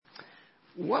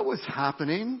What was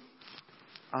happening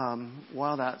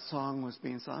while that song was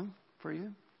being sung for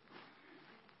you?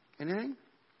 Anything?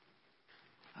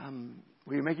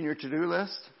 Were you making your to-do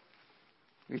list?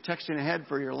 Were you texting ahead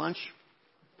for your lunch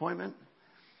appointment?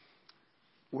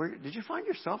 Did you find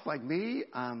yourself like me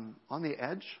on the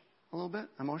edge a little bit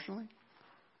emotionally?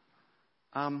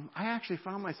 I actually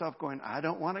found myself going, I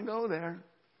don't want to go there.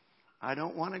 I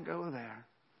don't want to go there.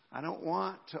 I don't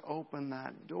want to open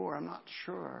that door. I'm not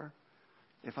sure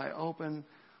if I open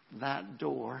that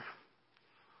door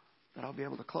that I'll be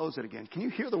able to close it again. Can you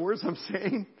hear the words I'm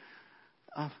saying?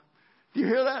 Do you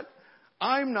hear that?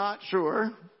 I'm not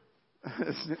sure.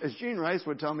 As Gene Rice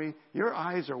would tell me, your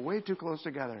eyes are way too close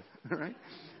together, right?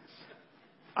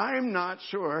 I'm not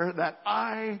sure that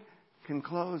I can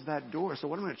close that door. So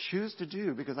what I'm going to choose to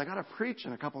do, because I got to preach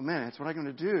in a couple minutes, what I'm going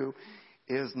to do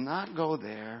is not go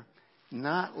there,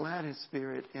 not let His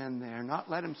Spirit in there, not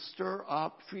let Him stir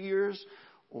up fears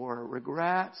or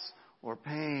regrets or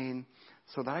pain,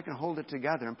 so that I can hold it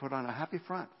together and put on a happy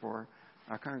front for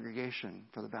our congregation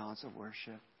for the balance of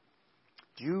worship.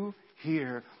 Do you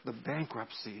hear the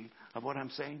bankruptcy of what I'm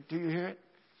saying? Do you hear it?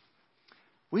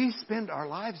 We spend our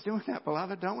lives doing that,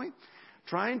 beloved, don't we?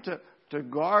 Trying to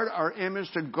guard our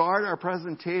image, to guard our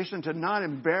presentation, to not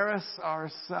embarrass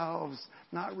ourselves,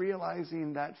 not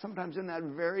realizing that sometimes in that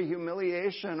very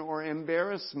humiliation or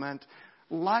embarrassment,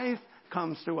 life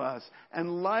comes to us,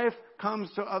 and life comes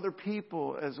to other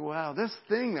people as well. This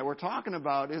thing that we're talking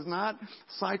about is not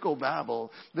psychobabble.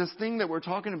 This thing that we're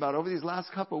talking about over these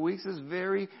last couple of weeks is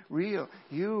very real.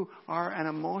 You are an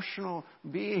emotional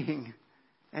being,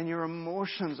 and your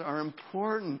emotions are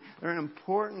important. They're an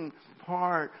important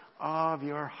part of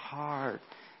your heart.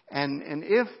 And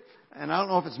I don't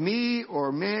know if it's me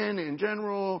or men in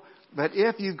general, but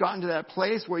if you've gotten to that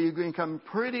place where you become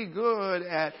pretty good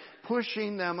at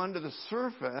pushing them under the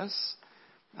surface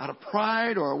out of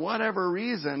pride or whatever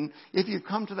reason, if you've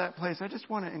come to that place, I just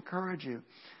want to encourage you.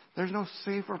 There's no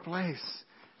safer place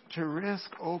to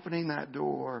risk opening that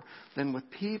door than with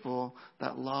people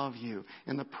that love you,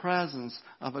 in the presence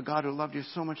of a God who loved you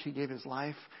so much He gave His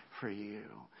life for you.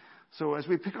 So as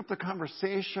we pick up the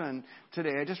conversation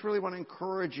today, I just really want to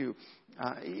encourage you,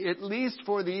 at least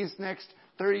for these next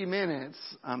 30 minutes,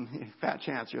 fat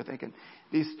chance you're thinking,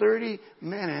 these 30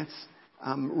 minutes,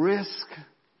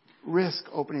 risk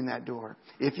opening that door.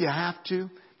 If you have to,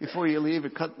 before you leave,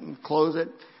 close it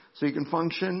so you can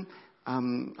function.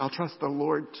 I'll trust the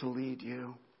Lord to lead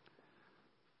you.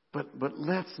 But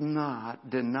let's not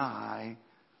deny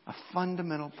a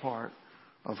fundamental part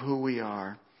of who we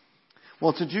are.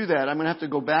 Well, to do that, I'm going to have to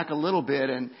go back a little bit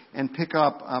and pick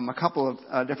up a couple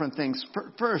of different things.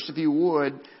 First, if you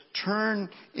would, turn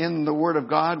in the Word of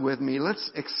God with me.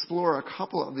 Let's explore a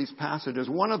couple of these passages.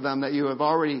 One of them that you have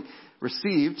already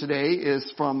received today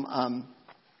is from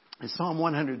Psalm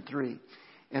 103.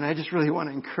 And I just really want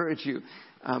to encourage you.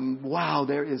 Wow,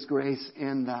 there is grace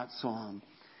in that psalm.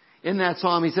 In that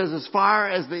psalm, he says, as far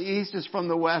as the east is from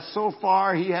the west, so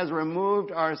far He has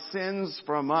removed our sins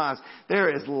from us. There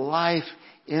is life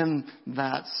in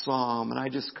that psalm, and I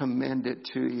just commend it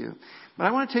to you. But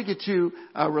I want to take you to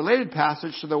a related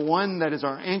passage, to the one that is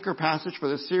our anchor passage for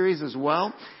the series as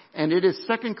well. And it is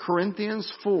 2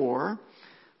 Corinthians 4,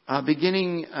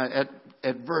 beginning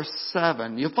at verse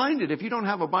 7. You'll find it, if you don't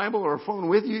have a Bible or a phone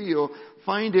with you, you'll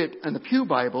find it in the Pew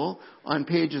Bible on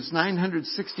pages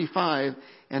 965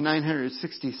 and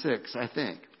 966, I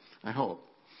think. I hope.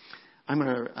 I'm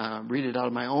going to read it out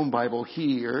of my own Bible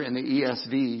here in the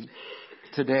ESV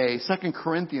today. 2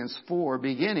 Corinthians 4,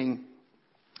 beginning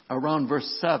around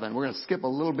verse 7. We're going to skip a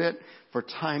little bit for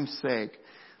time's sake.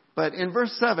 But in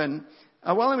verse 7,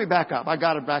 let me back up. I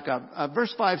got to back up.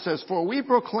 Verse 5 says, for we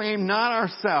proclaim not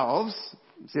ourselves.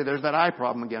 See, there's that I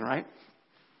problem again, right?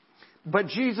 But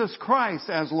Jesus Christ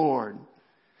as Lord,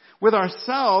 with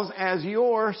ourselves as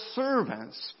your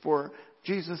servants for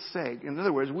Jesus' sake. In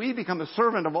other words, we become the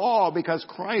servant of all because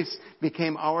Christ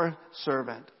became our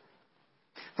servant.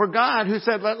 For God, who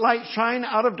said, let light shine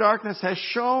out of darkness, has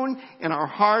shone in our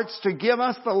hearts to give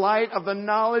us the light of the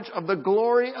knowledge of the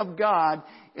glory of God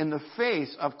in the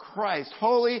face of Christ.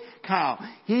 Holy cow.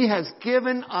 He has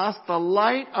given us the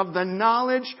light of the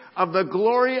knowledge of the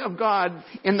glory of God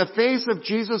in the face of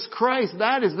Jesus Christ.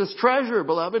 That is this treasure,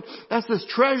 beloved. That's this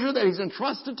treasure that He's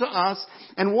entrusted to us.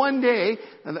 And one day,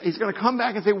 He's going to come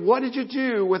back and say, what did you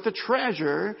do with the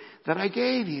treasure that I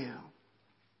gave you?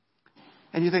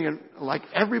 And you're thinking, like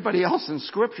everybody else in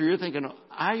Scripture, you're thinking,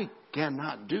 I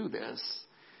cannot do this.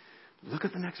 Look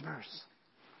at the next verse.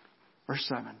 Verse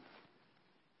 7.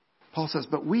 Paul says,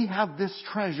 but we have this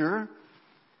treasure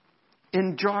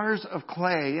in jars of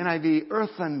clay, NIV,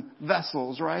 earthen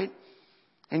vessels, right?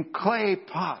 And clay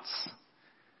pots,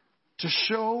 to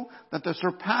show that the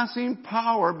surpassing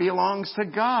power belongs to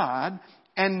God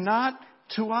and not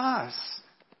to us.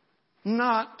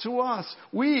 Not to us.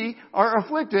 We are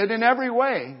afflicted in every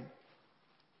way.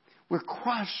 We're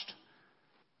crushed,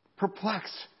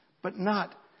 perplexed, but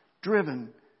not driven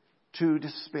to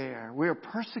despair. We are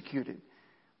persecuted,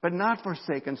 but not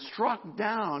forsaken. Struck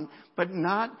down, but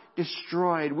not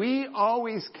destroyed. We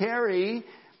always carry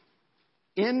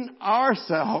in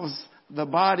ourselves the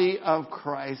body of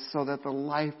Christ, so that the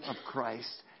life of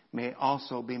Christ may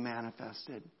also be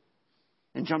manifested.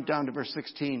 And jump down to verse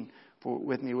 16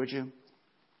 with me, would you?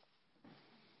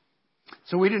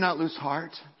 So we do not lose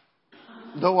heart.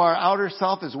 Though our outer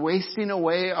self is wasting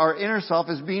away, our inner self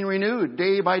is being renewed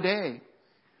day by day.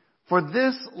 For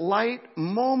this light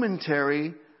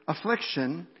momentary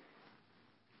affliction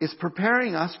is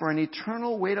preparing us for an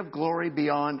eternal weight of glory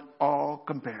beyond all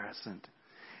comparison,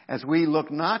 as we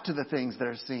look not to the things that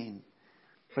are seen,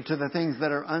 but to the things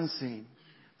that are unseen.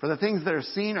 For the things that are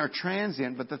seen are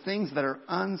transient, but the things that are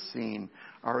unseen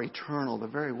are eternal. The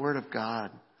very Word of God.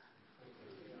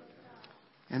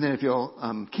 And then if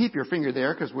you'll keep your finger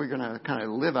there, because we're going to kind of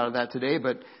live out of that today,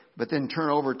 but then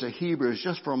turn over to Hebrews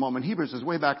just for a moment. Hebrews is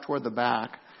way back toward the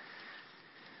back.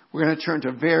 We're going to turn to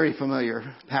a very familiar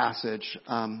passage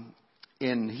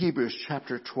in Hebrews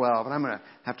chapter 12. And I'm going to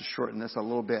have to shorten this a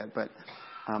little bit, but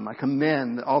I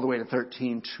commend all the way to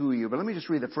 13 to you. But let me just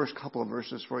read the first couple of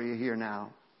verses for you here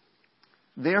now.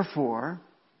 Therefore,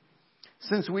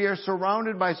 since we are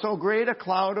surrounded by so great a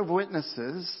cloud of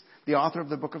witnesses, the author of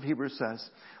the book of Hebrews says,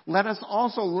 let us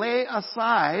also lay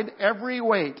aside every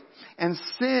weight and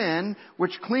sin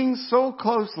which clings so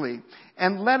closely,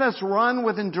 and let us run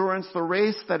with endurance the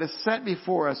race that is set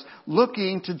before us,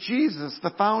 looking to Jesus,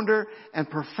 the founder and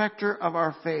perfecter of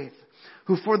our faith,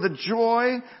 who for the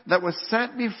joy that was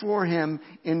set before him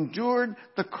endured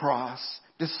the cross,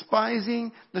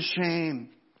 despising the shame,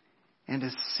 and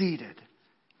is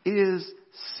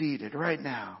seated right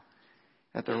now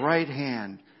at the right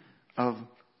hand of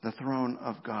the throne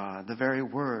of God, the very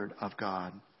Word of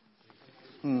God.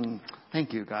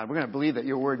 Thank you, God. We're going to believe that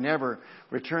your Word never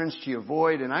returns to you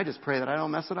void, and I just pray that I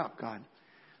don't mess it up, God.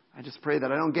 I just pray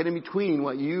that I don't get in between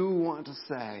what you want to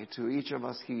say to each of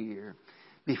us here.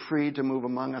 Be free to move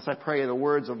among us. I pray the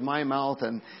words of my mouth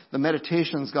and the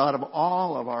meditations, God, of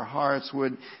all of our hearts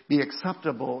would be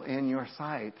acceptable in your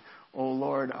sight, O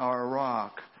Lord, our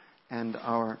rock and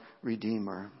our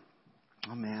Redeemer.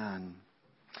 Amen.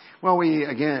 Well, we,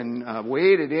 again,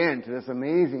 waded into this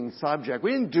amazing subject.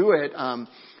 We didn't do it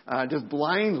just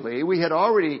blindly. We had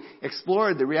already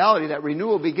explored the reality that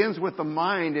renewal begins with the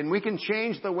mind, and we can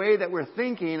change the way that we're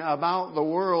thinking about the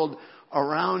world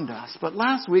around us. But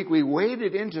last week we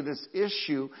waded into this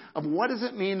issue of what does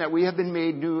it mean that we have been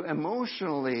made new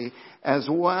emotionally as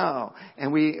well.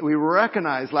 And we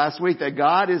recognized last week that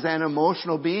God is an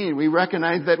emotional being. We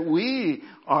recognize that we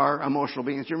are emotional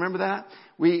beings. Do you remember that?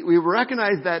 We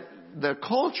recognize that the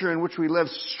culture in which we live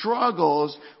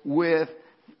struggles with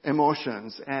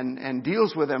emotions and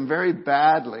deals with them very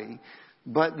badly.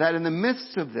 But that in the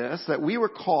midst of this, that we were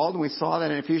called, and we saw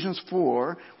that in Ephesians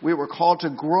 4, we were called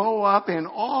to grow up in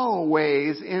all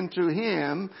ways into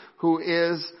Him who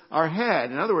is our head.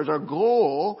 In other words, our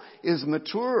goal is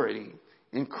maturity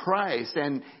in Christ.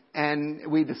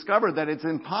 And we discovered that it's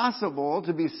impossible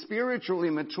to be spiritually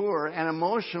mature and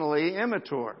emotionally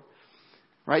immature.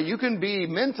 Right? You can be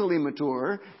mentally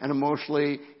mature and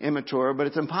emotionally immature, but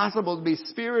it's impossible to be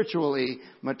spiritually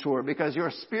mature because your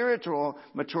spiritual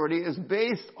maturity is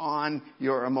based on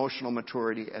your emotional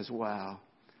maturity as well.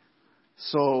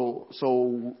 So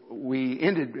we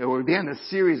began this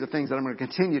series of things that I'm going to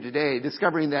continue today,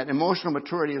 discovering that emotional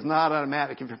maturity is not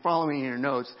automatic. If you're following in your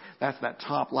notes, that's that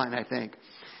top line, I think.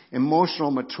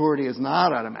 Emotional maturity is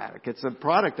not automatic. It's a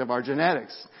product of our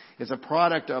genetics. It's a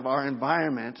product of our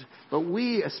environment. But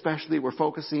we especially were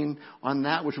focusing on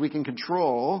that which we can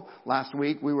control. Last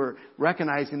week we were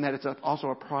recognizing that it's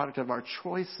also a product of our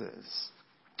choices.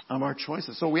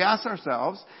 So we asked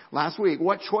ourselves last week,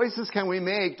 what choices can we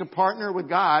make to partner with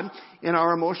God in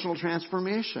our emotional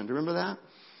transformation? Do you remember that?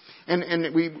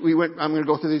 And we went, I'm going to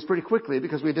go through these pretty quickly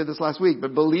because we did this last week,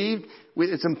 but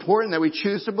it's important that we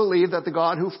choose to believe that the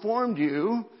God who formed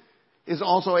you is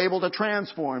also able to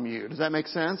transform you. Does that make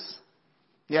sense?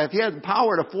 Yeah, if He had the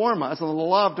power to form us and the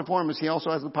love to form us, He also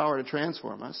has the power to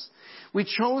transform us. We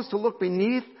chose to look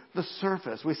beneath the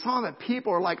surface. We saw that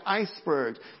people are like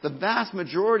icebergs. The vast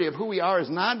majority of who we are is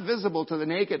not visible to the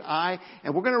naked eye,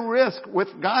 and we're going to risk with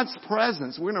God's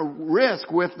presence. We're going to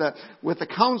risk with the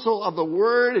counsel of the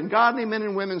Word and godly men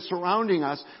and women surrounding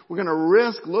us. We're going to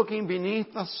risk looking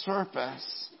beneath the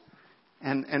surface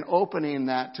and opening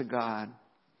that to God.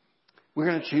 We're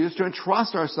going to choose to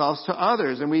entrust ourselves to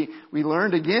others. And we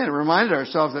learned again, reminded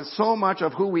ourselves that so much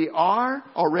of who we are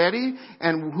already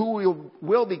and who we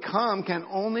will become can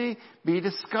only be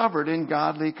discovered in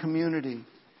godly community.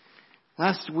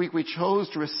 Last week we chose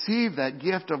to receive that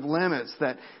gift of limits,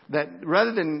 that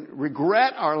rather than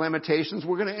regret our limitations,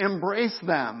 we're going to embrace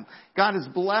them. God has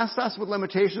blessed us with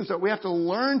limitations that we have to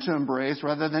learn to embrace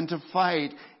rather than to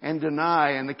fight and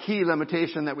deny. And the key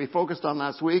limitation that we focused on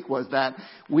last week was that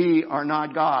we are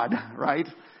not God, right?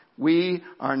 We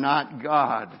are not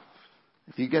God.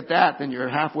 If you get that, then you're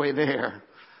halfway there,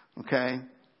 okay?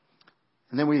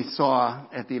 And then we saw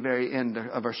at the very end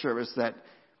of our service that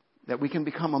we can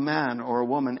become a man or a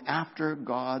woman after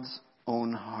God's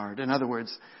own heart. In other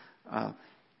words,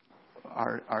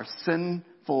 our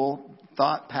sinful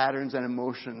thought patterns and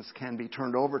emotions can be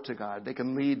turned over to God. They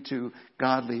can lead to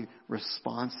godly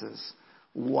responses.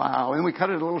 Wow. And we cut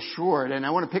it a little short, and I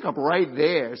want to pick up right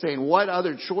there, saying what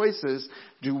other choices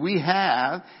do we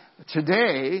have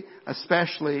today,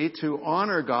 especially to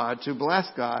honor God, to bless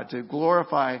God, to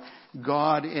glorify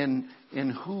God in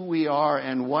who we are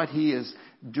and what He is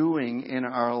doing in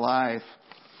our life.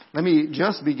 Let me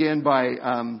just begin by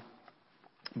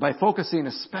focusing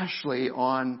especially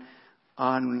on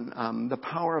the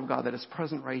power of God that is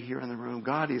present right here in the room.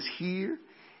 God is here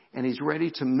and He's ready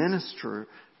to minister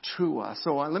to us.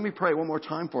 So let me pray one more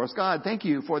time for us. God, thank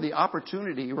You for the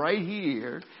opportunity right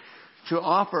here to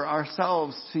offer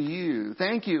ourselves to You.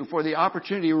 Thank You for the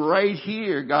opportunity right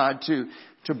here, God, to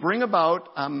bring about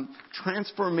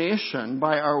transformation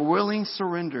by our willing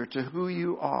surrender to who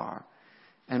You are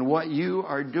and what You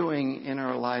are doing in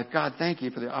our life. God, thank You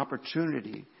for the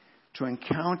opportunity to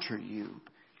encounter You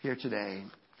here today.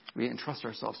 We entrust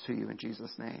ourselves to You in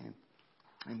Jesus' name.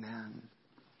 Amen.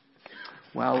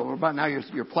 Well, about now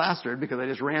you're plastered because I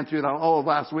just ran through all of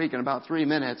last week in about 3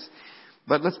 minutes.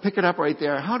 But let's pick it up right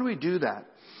there. How do we do that?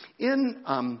 In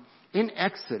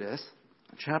Exodus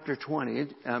chapter 20,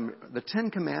 the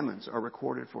 10 Commandments are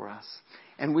recorded for us.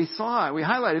 And we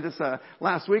highlighted this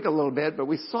last week a little bit, but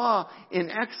we saw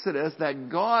in Exodus that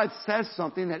God says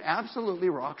something that absolutely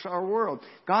rocks our world.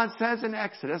 God says in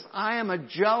Exodus, I am a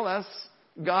jealous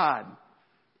God.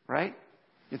 Right?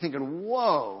 You're thinking,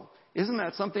 whoa, isn't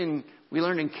that something we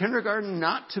learned in kindergarten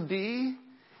not to be?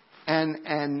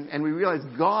 And we realize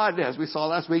God, as we saw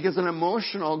last week, is an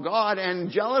emotional God,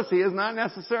 and jealousy is not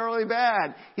necessarily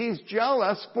bad. He's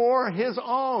jealous for His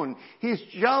own. He's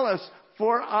jealous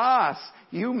for us.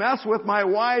 You mess with my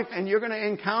wife and you're going to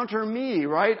encounter me,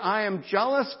 right? I am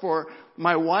jealous for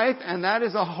my wife, and that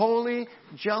is a holy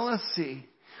jealousy.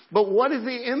 But what is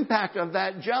the impact of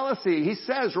that jealousy? He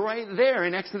says right there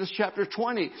in Exodus chapter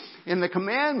 20, in the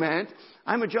commandment,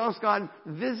 I'm a jealous God,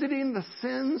 visiting the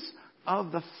sins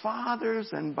of the fathers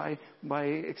and by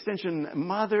extension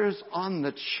mothers on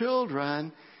the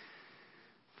children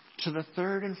to the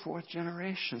third and fourth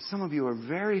generation. Some of you are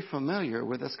very familiar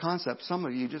with this concept. Some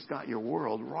of you just got your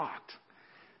world rocked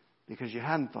because you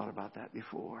hadn't thought about that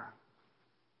before.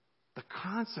 The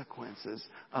consequences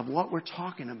of what we're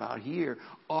talking about here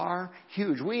are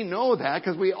huge. We know that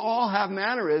because we all have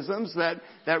mannerisms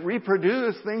that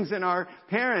reproduce things in our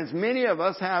parents. Many of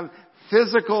us have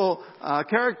physical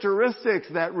characteristics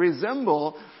that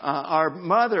resemble our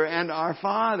mother and our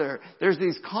father. There's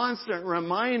these constant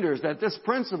reminders that this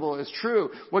principle is true.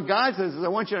 What God says is, I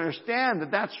want you to understand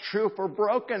that that's true for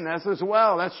brokenness as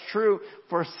well. That's true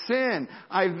for sin.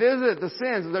 I visit the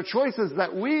sins. The choices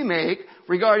that we make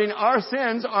regarding our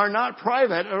sins are not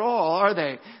private at all, are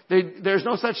they? There's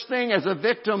no such thing as a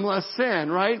victimless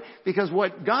sin, right? Because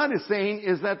what God is saying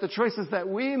is that the choices that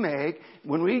we make,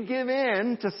 when we give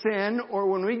in to sin or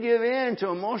when we give in to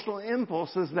emotional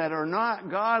impulses that are not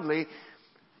godly,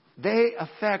 they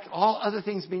affect, all other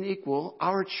things being equal,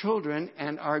 our children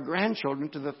and our grandchildren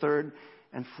to the third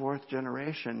and fourth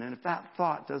generation. And if that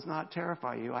thought does not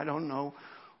terrify you, I don't know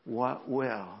what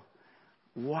will.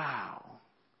 Wow.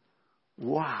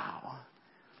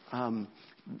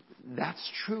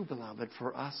 That's true, beloved,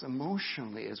 for us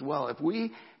emotionally as well. If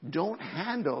we don't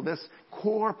handle this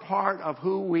core part of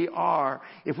who we are,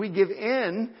 if we give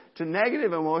in to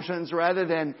negative emotions rather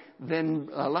than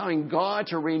allowing God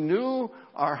to renew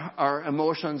our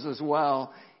emotions as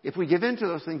well, if we give in to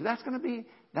those things, that's going to be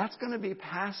that's going to be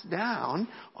passed down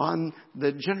on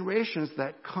the generations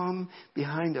that come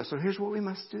behind us. So here's what we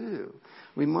must do.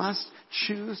 We must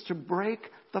choose to break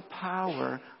the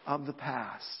power of the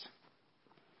past.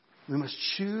 We must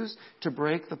choose to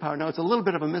break the power. Now, it's a little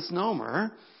bit of a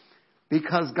misnomer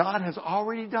because God has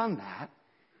already done that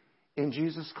in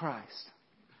Jesus Christ.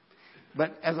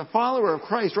 But as a follower of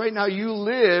Christ, right now you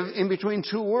live in between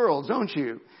two worlds, don't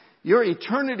you? Your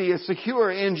eternity is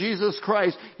secure in Jesus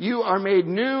Christ. You are made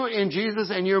new in Jesus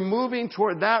and you're moving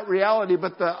toward that reality.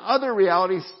 But the other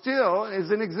reality still is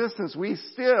in existence. We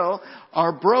still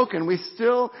are broken. We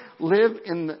still live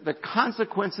in the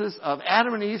consequences of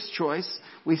Adam and Eve's choice.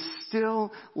 We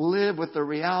still live with the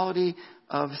reality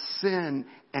of sin.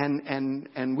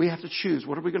 And we have to choose.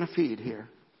 What are we going to feed here?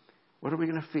 What are we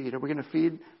going to feed? Are we going to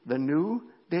feed the new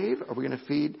Dave? Or are we going to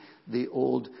feed the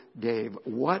old Dave?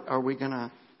 What are we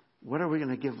going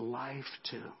to give life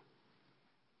to?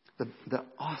 The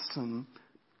awesome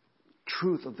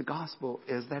truth of the gospel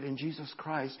is that in Jesus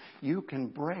Christ, you can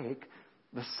break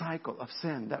the cycle of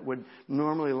sin that would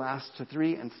normally last to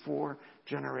 3 and 4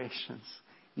 generations.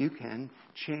 You can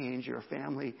change your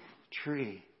family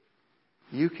tree.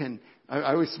 You can,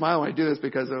 I always smile when I do this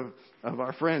because of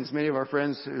our friends, many of our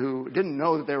friends who didn't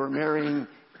know that they were marrying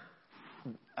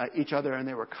each other and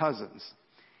they were cousins.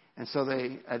 And so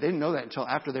they didn't know that until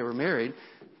after they were married,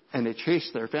 and they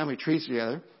chased their family trees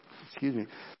together. Excuse me.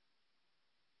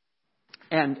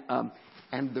 And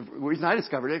the reason I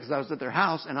discovered it, because I was at their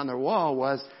house, and on their wall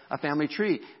was a family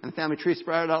tree. And the family tree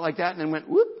sprouted out like that, and then went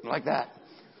whoop, like that.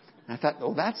 And I thought,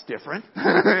 oh, that's different.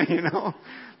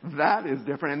 That is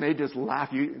different. And they just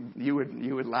laughed. You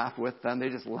would laugh with them. They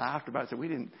just laughed about it. So we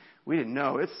didn't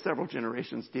know. It's several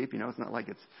generations deep. It's not like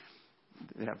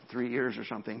they have 3 years or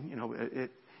something.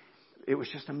 It was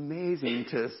just amazing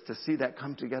to see that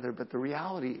come together. But the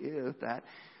reality is that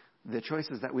the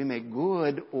choices that we make,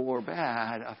 good or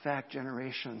bad, affect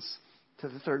generations to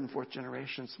the 3rd and 4th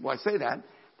generations. Well, I say that,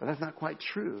 but that's not quite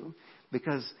true,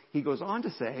 because he goes on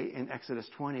to say in Exodus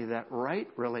 20 that right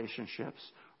relationships,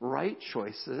 right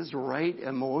choices, right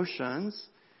emotions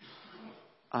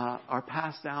are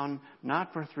passed down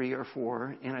not for 3 or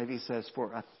 4, NIV says for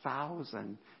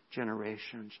 1,000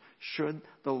 generations, should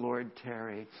the Lord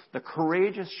tarry. The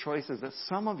courageous choices that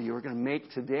some of you are going to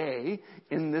make today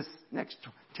in this next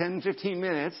 10, 15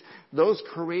 minutes, those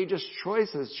courageous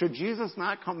choices, should Jesus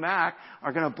not come back,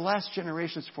 are going to bless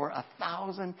generations for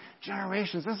 1,000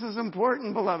 generations. This is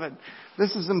important, beloved.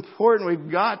 This is important. We've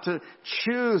got to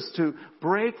choose to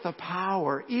break the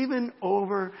power, even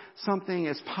over something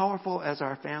as powerful as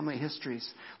our family histories.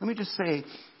 Let me just say,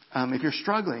 if you're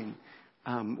struggling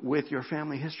with your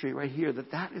family history right here,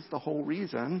 that is the whole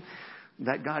reason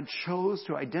that God chose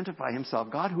to identify himself.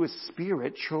 God, who is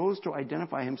spirit, chose to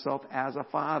identify himself as a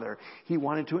father. He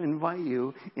wanted to invite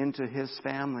you into his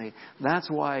family.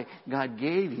 That's why God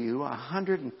gave you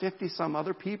 150 some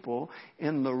other people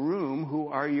in the room who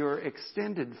are your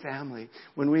extended family.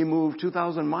 When we moved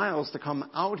 2,000 miles to come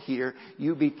out here,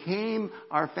 you became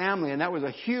our family, and that was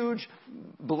a huge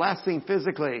blessing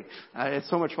physically. It's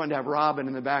so much fun to have Robin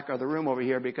in the back of the room over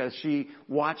here because she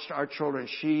watched our children.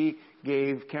 She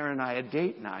gave Karen and I a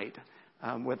date night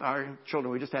with our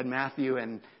children. We just had Matthew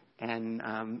and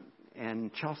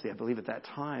Chelsea, I believe, at that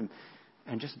time,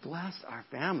 and just blessed our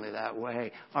family that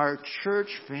way. Our church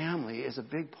family is a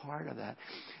big part of that.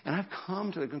 And I've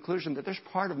come to the conclusion that there's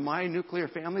part of my nuclear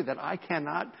family that I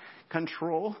cannot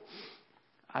control.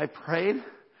 I prayed.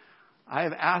 I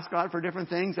have asked God for different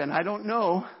things, and I don't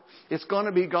know. It's going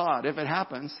to be God if it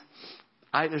happens.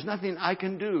 There's nothing I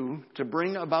can do to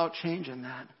bring about change in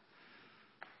that.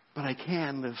 But I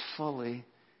can live fully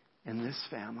in this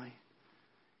family.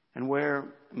 And where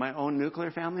my own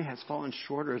nuclear family has fallen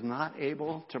short or is not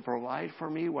able to provide for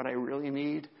me what I really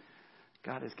need,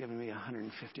 God has given me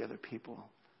 150 other people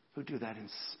who do that in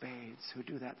spades, who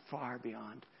do that far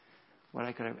beyond what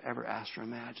I could have ever asked or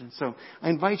imagined. So I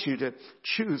invite you to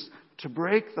choose to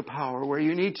break the power where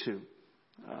you need to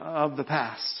of the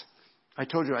past. I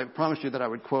promised you that I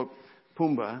would quote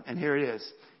Pumbaa, and here it is.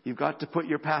 You've got to put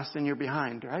your past in your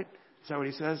behind, right? Is that what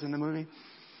he says in the movie?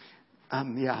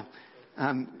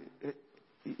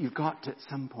 You've got to, at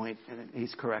some point, and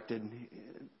he's corrected,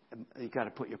 you've got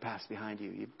to put your past behind you.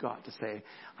 You've got to say,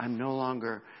 I'm no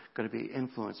longer going to be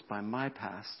influenced by my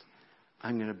past.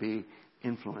 I'm going to be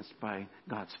influenced by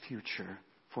God's future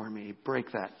for me.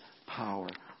 Break that power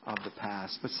of the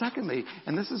past. But secondly,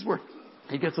 and this is where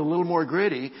it gets a little more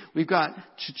gritty, we've got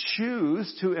to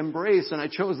choose to embrace, and I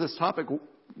chose this topic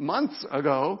months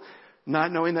ago,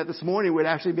 Not knowing that this morning we'd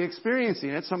actually be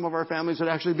experiencing it. Some of our families would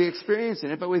actually be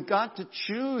experiencing it. But we've got to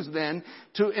choose then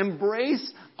to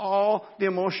embrace all the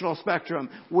emotional spectrum.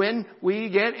 When we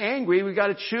get angry, we've got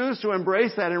to choose to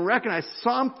embrace that and recognize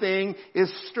something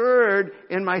is stirred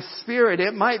in my spirit.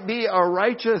 It might be a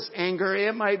righteous anger.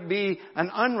 It might be an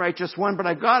unrighteous one. But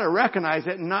I've got to recognize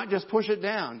it and not just push it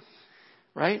down.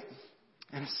 Right?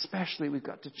 And especially we've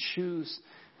got to choose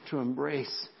to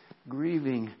embrace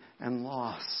grieving and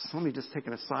loss. Let me just take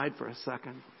it aside for a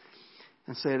second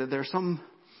and say that there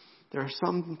are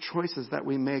some choices that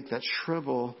we make that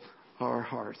shrivel our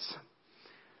hearts,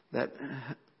 that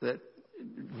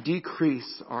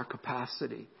decrease our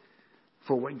capacity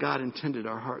for what God intended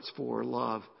our hearts for,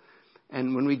 love.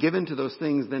 And when we give into those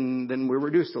things, then we're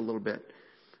reduced a little bit.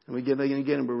 And we give in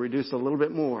again and we're reduced a little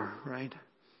bit more, right?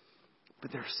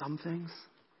 But there are some things,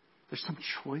 there's some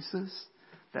choices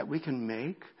that we can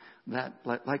make that,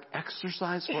 like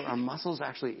exercise for our muscles,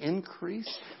 actually increase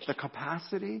the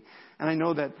capacity. And I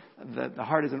know that the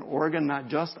heart is an organ, not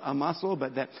just a muscle,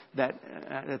 but that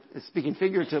speaking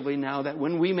figuratively now, that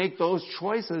when we make those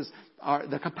choices,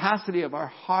 the capacity of our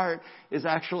heart is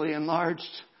actually enlarged.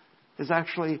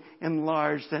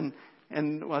 And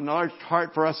an enlarged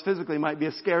heart for us physically might be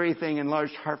a scary thing. An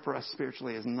enlarged heart for us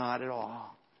spiritually is not at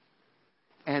all.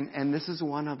 And this is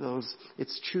one of those.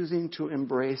 It's choosing to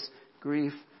embrace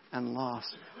grief and loss.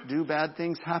 Do bad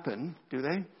things happen? Do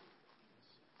they?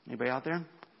 Anybody out there?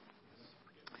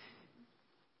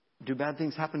 Do bad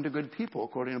things happen to good people,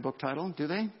 according to book title? Do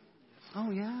they? Oh,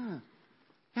 yeah.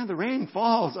 Yeah, the rain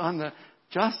falls on the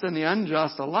just and the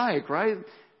unjust alike, right?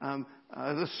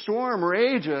 The storm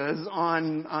rages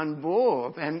on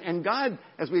both. And God,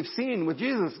 as we've seen with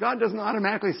Jesus, God doesn't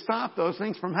automatically stop those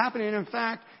things from happening. In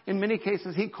fact, in many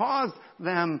cases, He caused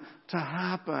them to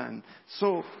happen.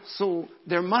 So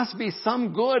there must be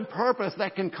some good purpose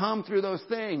that can come through those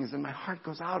things. And my heart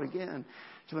goes out again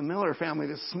to the Miller family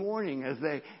this morning as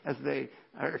they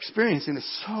are experiencing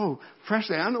this so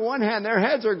freshly. On the one hand, their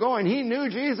heads are going, he knew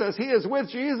Jesus. He is with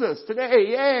Jesus today.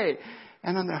 Yay!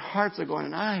 And then their hearts are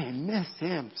going, I miss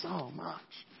him so much.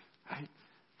 Right?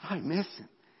 I miss him.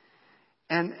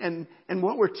 And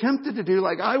what we're tempted to do,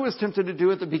 like I was tempted to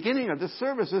do at the beginning of this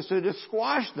service, is to just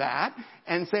squash that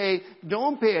and say,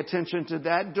 don't pay attention to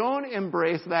that. Don't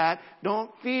embrace that. Don't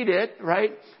feed it,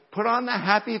 right? Put on the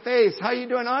happy face. How you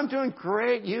doing? Oh, I'm doing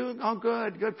great. You? Oh,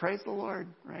 good. Good. Praise the Lord,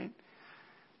 right?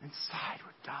 Inside,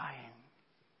 we're dying.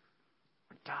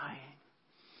 We're dying.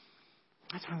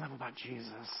 That's what I love about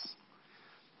Jesus.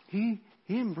 He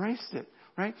embraced it,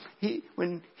 right?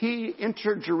 When he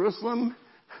entered Jerusalem,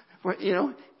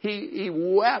 he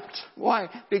wept. Why?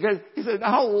 Because he said,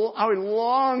 I would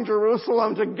long,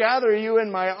 Jerusalem, to gather you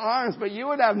in my arms, but you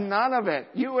would have none of it.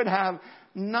 You would have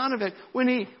none of it. When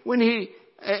he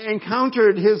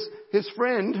encountered his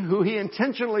friend, who he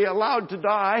intentionally allowed to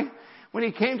die, when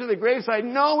he came to the graveside,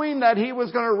 knowing that he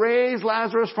was going to raise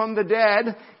Lazarus from the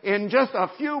dead in just a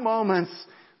few moments,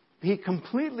 he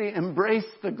completely embraced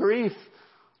the grief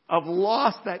of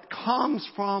loss that comes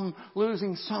from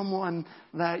losing someone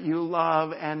that you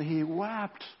love. And he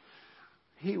wept.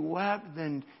 He wept.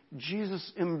 Then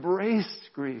Jesus embraced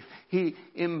grief. He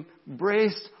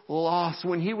embraced loss.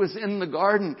 When he was in the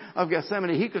Garden of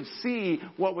Gethsemane, he could see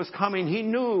what was coming. He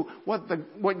knew what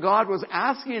God was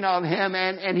asking of him,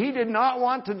 and he did not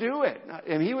want to do it.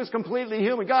 And he was completely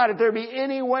human. God, if there be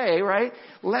any way, right,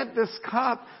 let this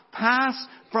cup pass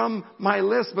from my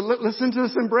lips. But listen to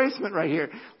this embracement right here.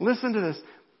 Listen to this.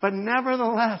 But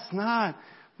nevertheless, not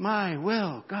my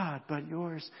will, God, but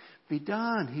yours be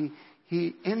done.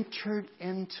 He entered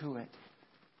into it.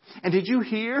 And did you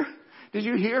hear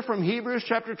from Hebrews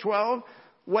chapter 12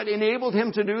 what enabled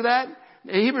him to do that?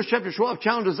 Hebrews chapter 12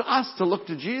 challenges us to look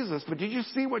to Jesus. But did you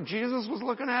see what Jesus was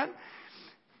looking at?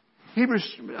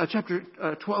 Hebrews chapter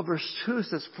 12 verse 2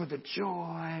 says, for the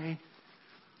joy,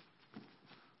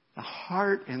 the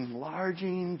heart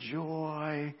enlarging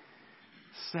joy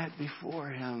set before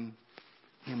him,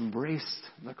 he embraced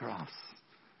the cross.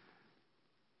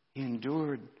 He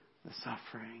endured the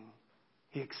suffering.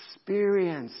 He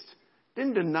experienced,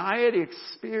 didn't deny it, he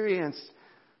experienced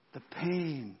the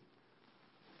pain.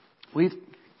 We've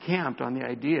camped on the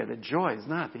idea that joy is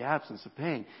not the absence of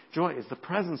pain. Joy is the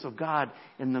presence of God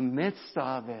in the midst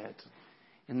of it,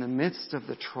 in the midst of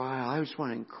the trial. I just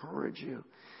want to encourage you.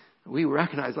 We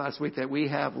recognized last week that we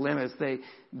have limits.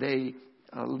 They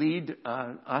lead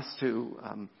us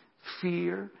to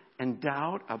fear and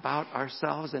doubt about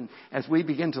ourselves. And as we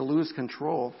begin to lose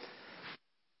control,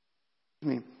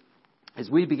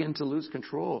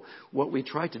 what we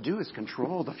try to do is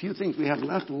control the few things we have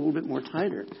left a little bit more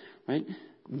tighter, right?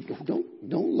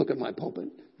 Don't look at my pulpit.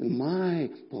 My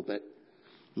pulpit.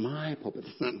 My pulpit.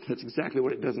 That's exactly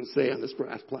what it doesn't say on this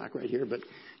brass plaque right here, but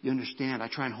you understand. I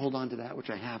try and hold on to that which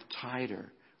I have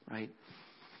tighter, right?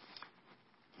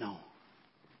 No.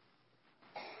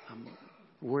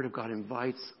 The Word of God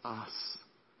invites us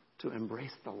to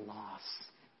embrace the loss,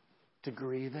 to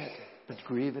grieve it, but to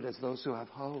grieve it as those who have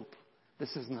hope.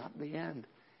 This is not the end.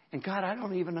 And God, I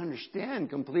don't even understand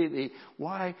completely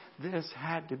why this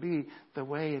had to be the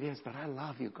way it is, but I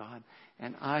love you, God,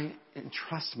 and I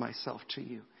entrust myself to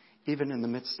you, even in the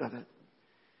midst of it.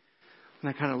 And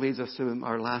that kind of leads us to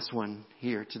our last one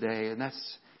here today, and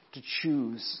that's to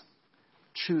choose.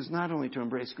 Choose not only to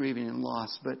embrace grieving and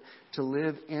loss, but to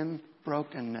live in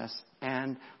brokenness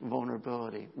and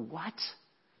vulnerability. What?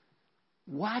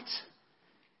 What?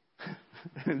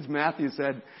 As Matthew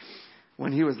said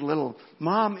when he was little,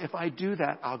 Mom, if I do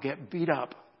that, I'll get beat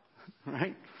up.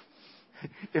 Right?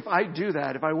 If I do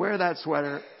that, if I wear that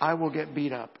sweater, I will get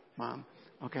beat up, Mom.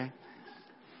 Okay?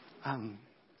 And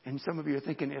some of you are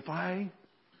thinking, if I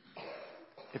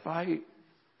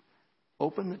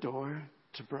open the door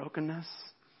to brokenness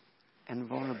and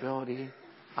vulnerability,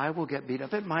 I will get beat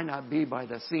up. It might not be by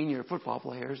the senior football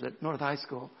players at North High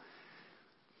School.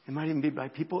 It might even be by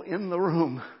people in the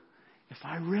room. If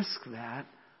I risk that,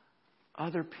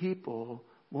 other people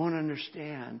won't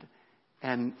understand,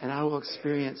 and I will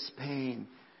experience pain.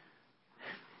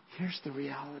 Here's the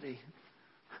reality.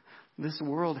 This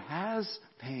world has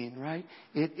pain, right?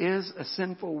 It is a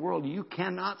sinful world. You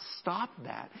cannot stop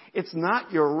that. It's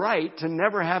not your right to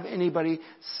never have anybody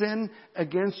sin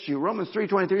against you. Romans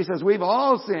 3:23 says we've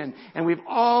all sinned and we've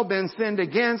all been sinned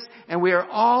against, and we are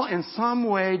all in some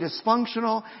way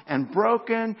dysfunctional and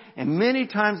broken. And many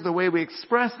times the way we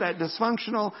express that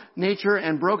dysfunctional nature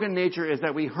and broken nature is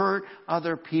that we hurt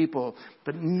other people.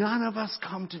 But none of us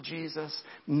come to Jesus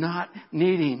not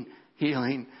needing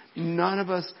healing. None of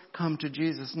us come to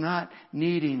Jesus not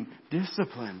needing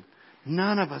discipline.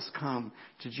 None of us come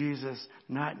to Jesus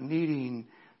not needing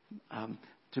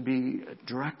to be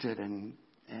directed and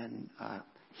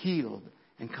healed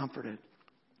and comforted.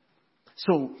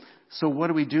 So what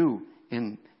do we do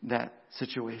in that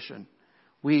situation?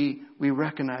 We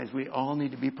recognize we all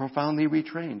need to be profoundly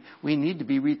retrained. We need to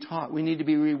be retaught. We need to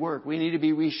be reworked. We need to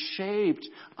be reshaped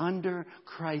under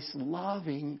Christ's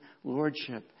loving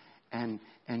lordship and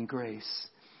grace.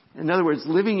 In other words,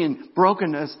 living in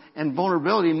brokenness and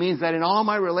vulnerability means that in all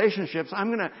my relationships, I'm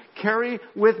going to carry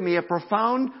with me a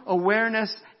profound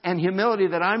awareness and humility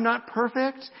that I'm not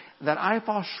perfect, that I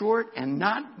fall short, and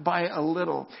not by a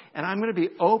little. And I'm going to be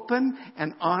open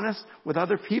and honest with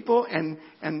other people. And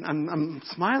I'm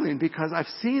smiling because I've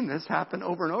seen this happen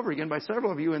over and over again by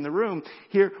several of you in the room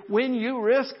here. When you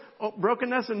risk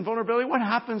brokenness and vulnerability, what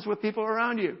happens with people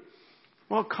around you?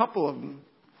 Well, a couple of them.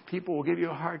 People will give you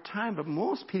a hard time, but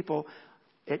most people,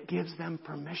 it gives them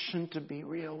permission to be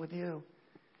real with you.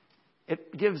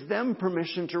 It gives them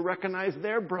permission to recognize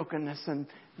their brokenness and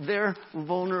their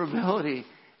vulnerability.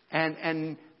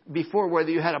 And before, whether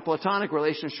you had a platonic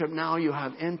relationship, now you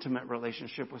have intimate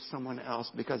relationship with someone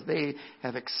else because they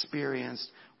have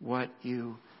experienced what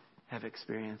you have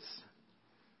experienced.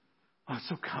 Oh, it's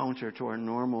so counter to our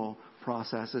normal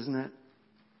process, isn't it?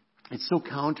 It's so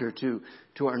counter to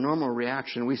our normal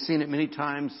reaction. We've seen it many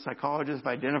times. Psychologists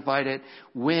have identified it.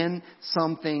 When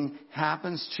something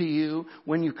happens to you,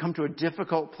 when you come to a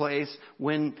difficult place,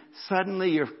 when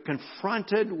suddenly you're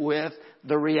confronted with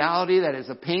the reality that is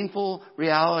a painful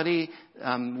reality,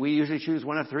 we usually choose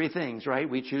one of three things, right?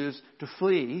 We choose to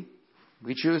flee.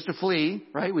 We choose to flee,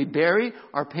 right? We bury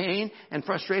our pain and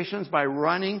frustrations by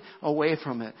running away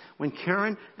from it. When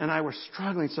Karen and I were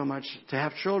struggling so much to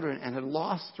have children and had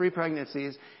lost 3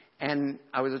 pregnancies, and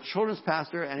I was a children's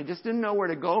pastor and I just didn't know where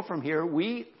to go from here,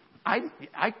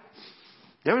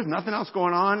 there was nothing else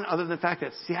going on other than the fact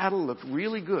that Seattle looked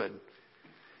really good.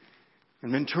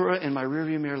 And Ventura in my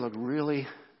rearview mirror looked really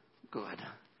good.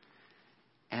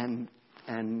 And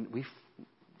we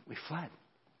fled.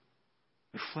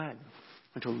 We fled.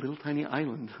 Went to a little tiny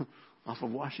island off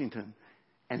of Washington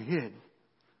and hid.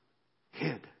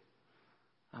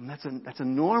 That's a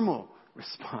normal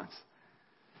response.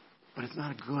 But it's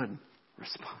not a good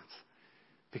response.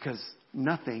 Because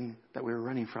nothing that we were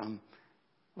running from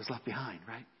was left behind,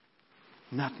 right?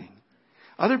 Nothing.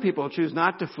 Other people choose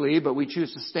not to flee, but we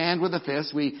choose to stand with a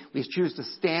fist. We choose to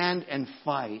stand and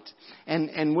fight.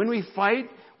 And when we fight,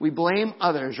 we blame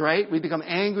others, right? We become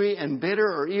angry and bitter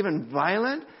or even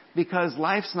violent because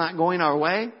life's not going our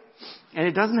way. And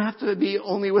it doesn't have to be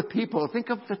only with people. Think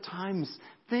of the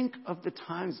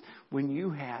times when you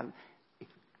have,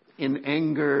 in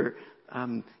anger,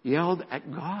 yelled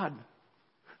at God.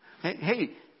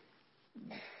 Hey,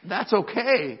 that's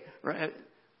okay. Right?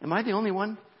 Am I the only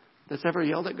one that's ever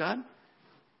yelled at God?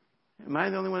 Am I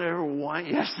the only one that ever whined?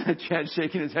 Yes, Chad's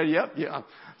shaking his head. Yep, yeah.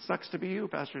 Sucks to be you,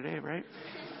 Pastor Dave, right?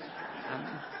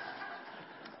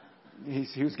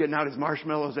 He was getting out his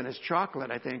marshmallows and his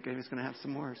chocolate, I think. He was going to have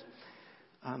some more.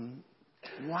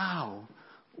 Wow.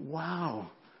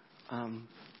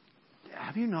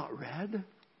 Have you not read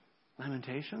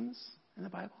Lamentations in the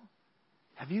Bible?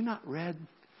 Have you not read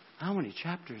how many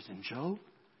chapters in Job?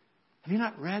 Have you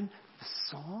not read the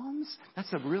Psalms?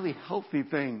 That's a really healthy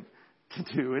thing to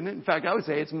do. And in fact, I would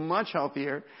say it's much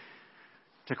healthier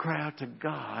to cry out to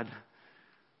God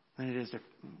than it is to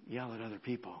yell at other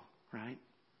people, right?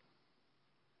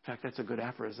 In fact, that's a good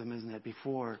aphorism, isn't it?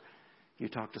 Before you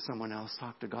talk to someone else,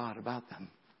 talk to God about them,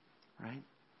 right?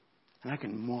 And I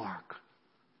can mark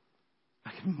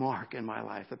in my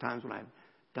life the times when I've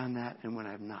done that and when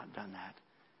I've not done that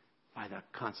by the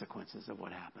consequences of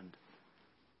what happened.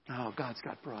 Oh, God's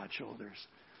got broad shoulders.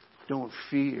 Don't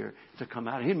fear to come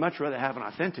out. He'd much rather have an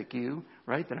authentic you,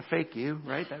 right, than a fake you,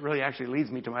 right? That really actually leads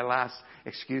me to my last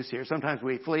excuse here. Sometimes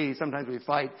we flee, sometimes we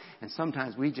fight, and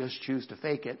sometimes we just choose to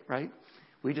fake it, right?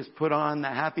 We just put on the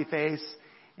happy face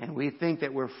and we think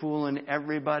that we're fooling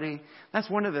everybody. That's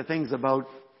one of the things about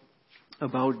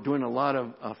doing a lot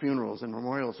of funerals and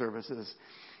memorial services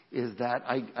is that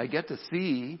I get to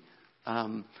see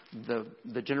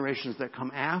the generations that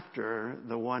come after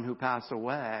the one who passed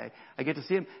away. I get to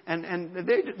see them, and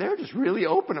they're just really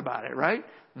open about it, right?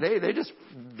 They just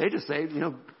say,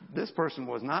 this person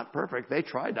was not perfect. They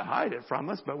tried to hide it from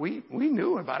us, but we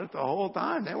knew about it the whole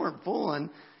time. They weren't fooling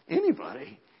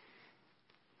anybody,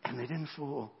 and they didn't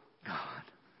fool God.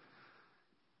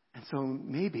 And so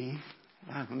maybe,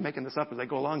 I'm making this up as I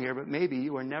go along here, but maybe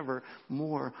you are never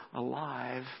more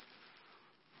alive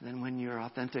than when you're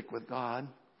authentic with God.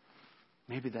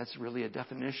 Maybe that's really a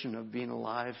definition of being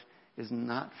alive, is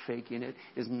not faking it,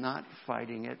 is not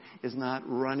fighting it, is not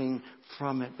running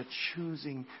from it, but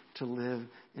choosing to live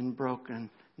in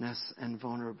brokenness and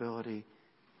vulnerability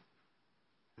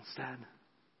instead.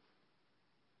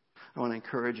 I want to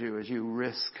encourage you as you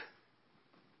risk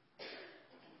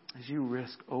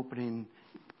opening.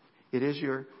 It is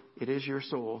your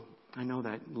soul. I know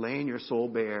that. Laying your soul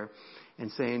bare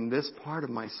and saying, this part of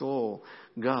my soul,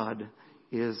 God,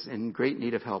 is in great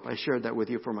need of help. I shared that with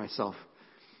you for myself.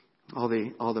 All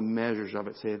the measures of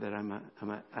it say that I'm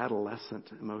an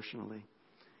adolescent emotionally.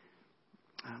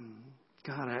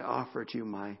 God, I offer to you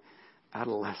my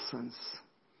adolescence.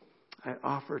 I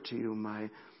offer to you my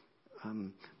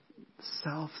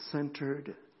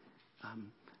self-centered,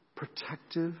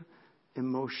 protective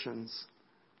emotions,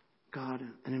 God,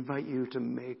 and invite you to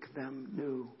make them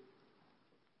new.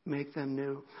 Make them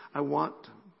new. I want,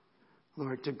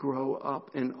 Lord, to grow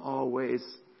up in all ways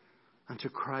unto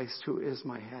Christ, who is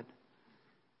my head.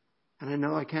 And I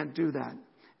know I can't do that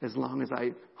as long as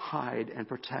I hide and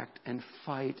protect and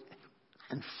fight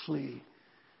and flee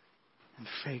and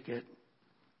fake it.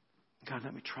 God,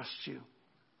 let me trust you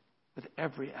with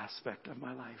every aspect of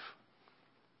my life.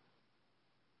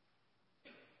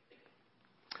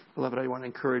 Beloved, I want to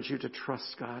encourage you to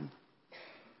trust God.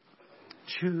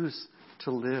 Choose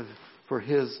to live for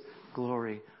His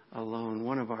glory alone.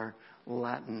 One of our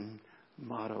Latin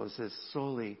mottos is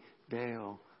Soli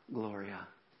Deo Gloria.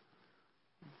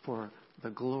 For the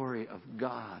glory of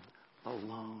God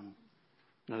alone.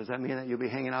 Now, does that mean that you'll be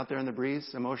hanging out there in the breeze,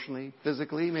 emotionally,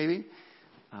 physically, maybe?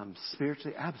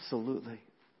 Spiritually? Absolutely.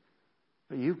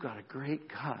 But you've got a great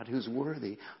God who's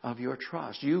worthy of your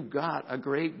trust. You've got a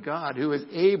great God who is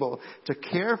able to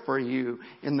care for you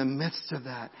in the midst of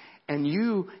that. And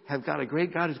you have got a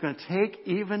great God who's going to take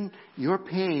even your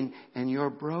pain and your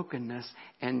brokenness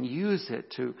and use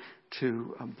it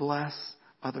to bless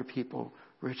other people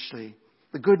richly.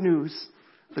 The good news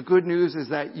is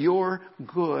that your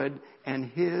good and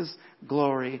His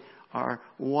glory are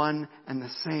one and the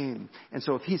same. And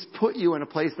so if He's put you in a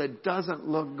place that doesn't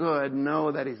look good,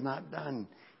 know that He's not done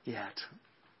yet.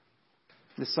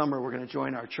 This summer we're going to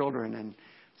join our children and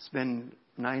spend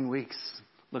 9 weeks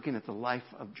looking at the life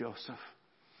of Joseph.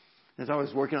 As I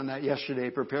was working on that yesterday,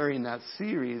 preparing that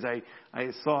series, I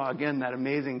saw again that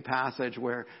amazing passage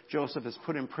where Joseph is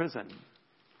put in prison.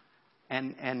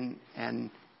 And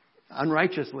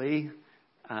unrighteously,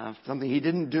 something he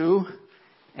didn't do.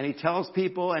 And he tells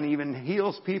people and even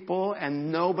heals people,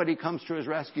 and nobody comes to his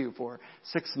rescue for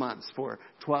 6 months, for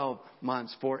 12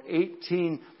 months, for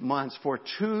 18 months, for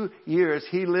 2 years.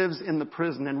 He lives in the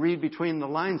prison. And read between the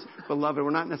lines, beloved. We're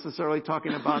not necessarily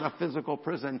talking about a physical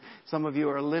prison. Some of you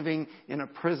are living in a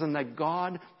prison that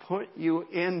God put you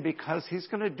in because He's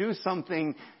going to do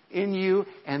something in you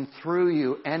and through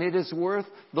you. And it is worth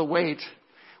the wait.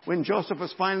 When Joseph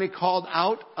was finally called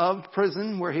out of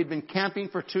prison, where he'd been camping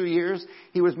for 2 years,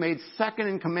 he was made second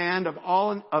in command of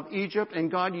all of Egypt, and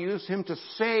God used him to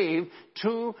save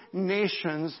 2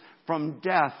 nations from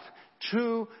death.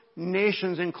 2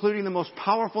 nations, including the most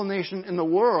powerful nation in the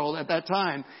world at that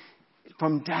time,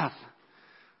 from death.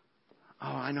 Oh,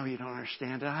 I know you don't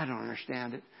understand it. I don't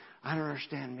understand it. I don't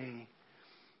understand me.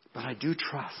 But I do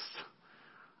trust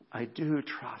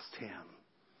Him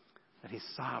that He's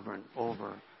sovereign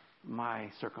over my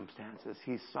circumstances.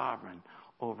 He's sovereign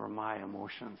over my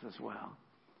emotions as well.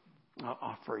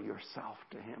 Offer yourself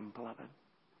to Him, beloved.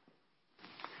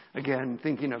 Again,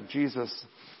 thinking of Jesus,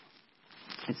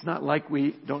 it's not like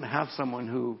we don't have someone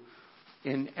who,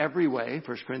 in every way,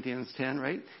 1 Corinthians 10,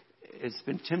 right, has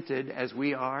been tempted as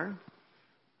we are.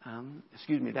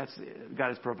 God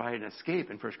has provided an escape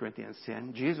in 1 Corinthians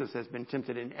 10. Jesus has been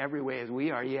tempted in every way as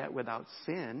we are, yet without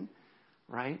sin,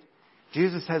 right?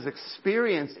 Jesus has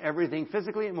experienced everything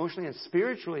physically, emotionally, and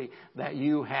spiritually that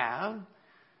you have,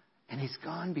 and He's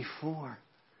gone before.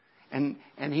 And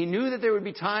He knew that there would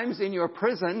be times in your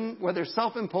prison, whether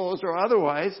self-imposed or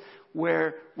otherwise,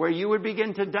 where you would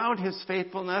begin to doubt His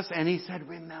faithfulness, and He said,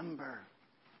 remember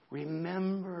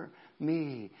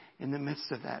me in the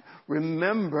midst of that.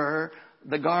 Remember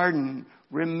the garden.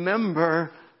 Remember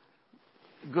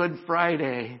Good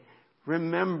Friday.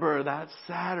 Remember that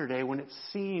Saturday when it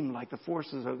seemed like the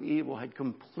forces of evil had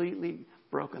completely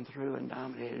broken through and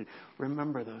dominated.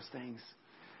 Remember those things.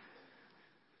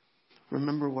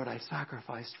 Remember what I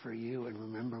sacrificed for you, and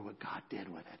remember what God did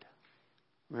with it.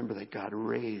 Remember that God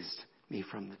raised me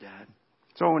from the dead.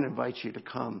 So I want to invite you to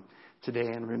come today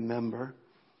and remember.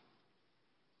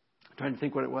 I'm trying to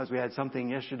think what it was. We had something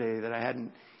yesterday that I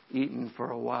hadn't eaten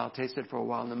for a while, tasted for a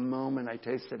while. And the moment I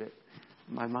tasted it,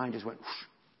 my mind just went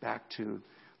back to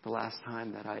the last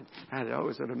time that I'd had it. Oh, it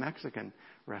was at a Mexican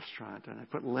restaurant. And I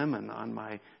put lemon on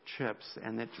my chips.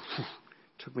 And it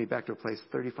took me back to a place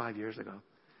 35 years ago.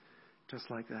 Just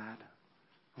like that.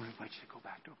 I want to invite you to go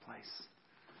back to a place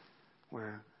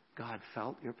where God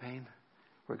felt your pain,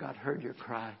 where God heard your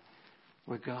cry,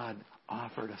 where God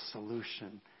offered a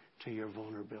solution to your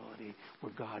vulnerability,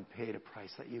 where God paid a price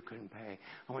that you couldn't pay.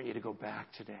 I want you to go back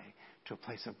today to a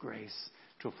place of grace,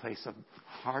 to a place of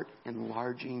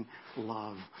heart-enlarging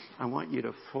love. I want you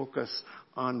to focus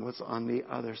on what's on the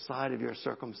other side of your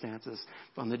circumstances,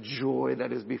 on the joy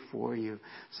that is before you,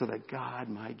 so that God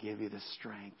might give you the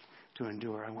strength to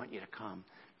endure. I want you to come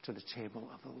to the table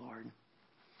of the Lord.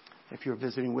 If you're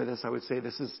visiting with us, I would say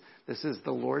this is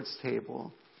the Lord's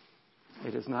table.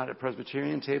 It is not a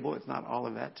Presbyterian table. It's not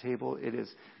Olivet table. It is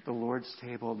the Lord's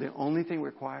table. The only thing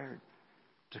required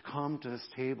to come to this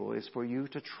table is for you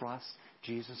to trust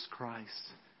Jesus Christ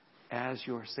as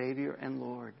your Savior and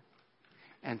Lord.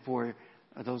 And for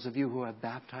those of you who have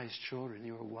baptized children,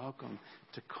 you are welcome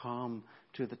to come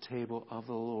to the table of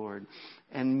the Lord.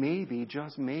 And maybe,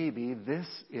 just maybe, this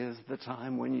is the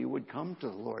time when you would come to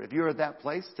the Lord. If you're at that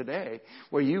place today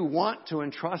where you want to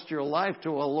entrust your life to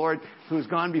a Lord who's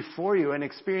gone before you and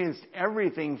experienced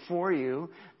everything for you,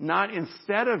 not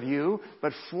instead of you,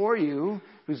 but for you,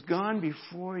 who's gone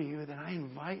before you, then I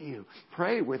invite you.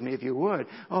 Pray with me if you would.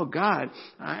 Oh God,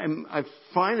 I'm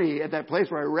finally at that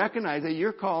place where I recognize that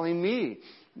you're calling me.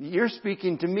 You're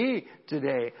speaking to me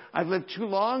today. I've lived too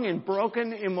long in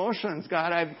broken emotions,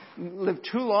 God. I've lived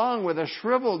too long with a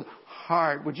shriveled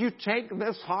heart. Would you take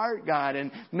this heart, God, and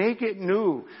make it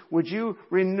new? Would you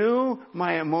renew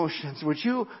my emotions? Would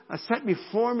you set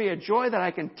before me a joy that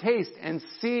I can taste and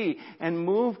see and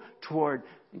move toward?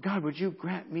 God, would you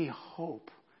grant me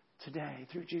hope today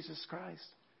through Jesus Christ?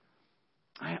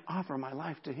 I offer my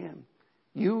life to Him.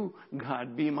 You,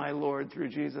 God, be my Lord through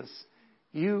Jesus.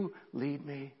 You lead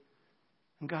me.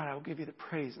 And God, I will give you the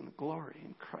praise and the glory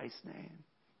in Christ's name.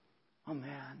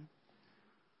 Amen.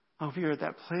 Oh, if you're at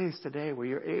that place today where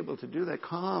you're able to do that,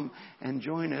 come and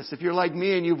join us. If you're like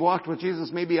me and you've walked with Jesus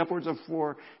maybe upwards of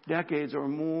 4 decades or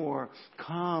more,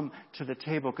 come to the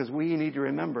table, because we need to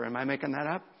remember. Am I making that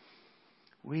up?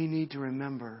 We need to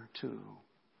remember too.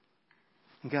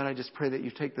 And God, I just pray that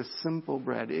you take this simple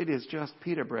bread. It is just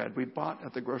pita bread we bought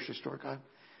at the grocery store, God.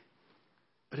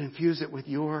 But infuse it with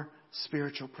your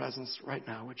spiritual presence right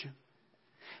now, would you?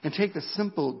 And take the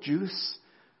simple juice,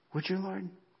 would you, Lord?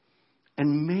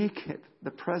 And make it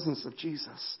the presence of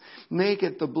Jesus. Make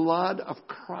it the blood of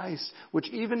Christ, which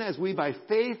even as we by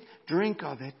faith drink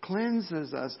of it,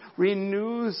 cleanses us,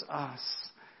 renews us,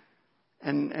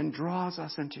 and draws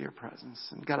us into your presence.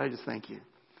 And God, I just thank you.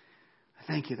 I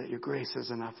thank you that your grace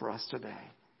is enough for us today.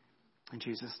 In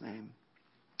Jesus' name,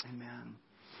 amen.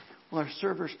 Will our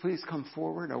servers please come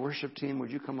forward? Our worship team,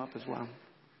 would you come up as well?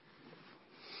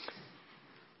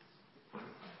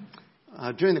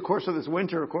 During the course of this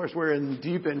winter, of course, we're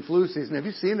deep in flu season. Have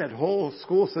you seen that whole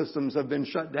school systems have been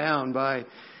shut down by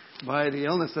the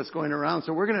illness that's going around?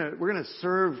 So we're gonna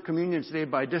serve communion today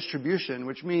by distribution,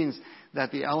 which means that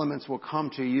the elements will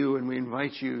come to you, and we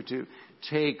invite you to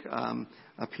take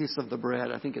a piece of the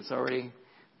bread. I think it's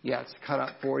cut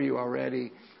up for you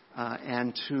already,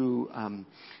 and to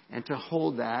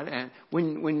hold that. And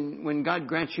when God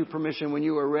grants you permission, when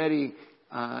you are ready.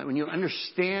 When you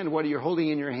understand what you're holding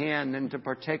in your hand, then to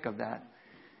partake of that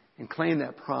and claim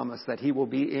that promise that He will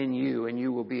be in you and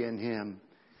you will be in Him.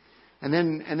 And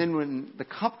then when the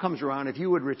cup comes around, if you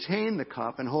would retain the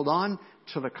cup and hold on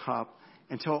to the cup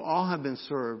until all have been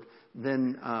served,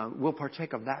 then we'll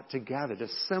partake of that together to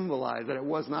symbolize that it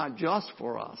was not just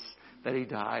for us that He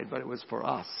died, but it was for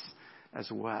us as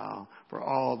well, for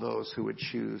all those who would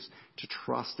choose to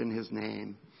trust in His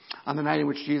name. On the night in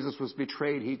which Jesus was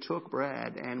betrayed, He took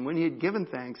bread, and when He had given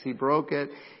thanks, He broke it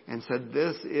and said,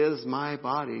 "This is my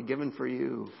body given for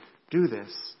you. Do this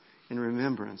in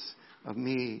remembrance of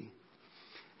me."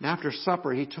 And after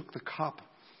supper, He took the cup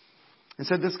and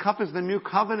said, "This cup is the new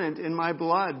covenant in my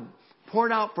blood,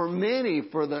 poured out for many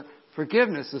for the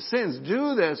forgiveness of sins.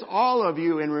 Do this, all of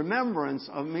you, in remembrance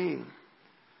of me."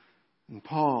 And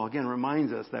Paul, again,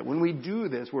 reminds us that when we do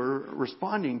this, we're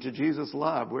responding to Jesus'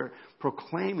 love. We're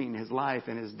proclaiming His life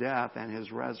and His death and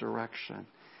His resurrection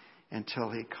until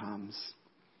He comes.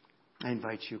 I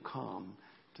invite you, come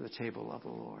to the table of the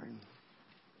Lord.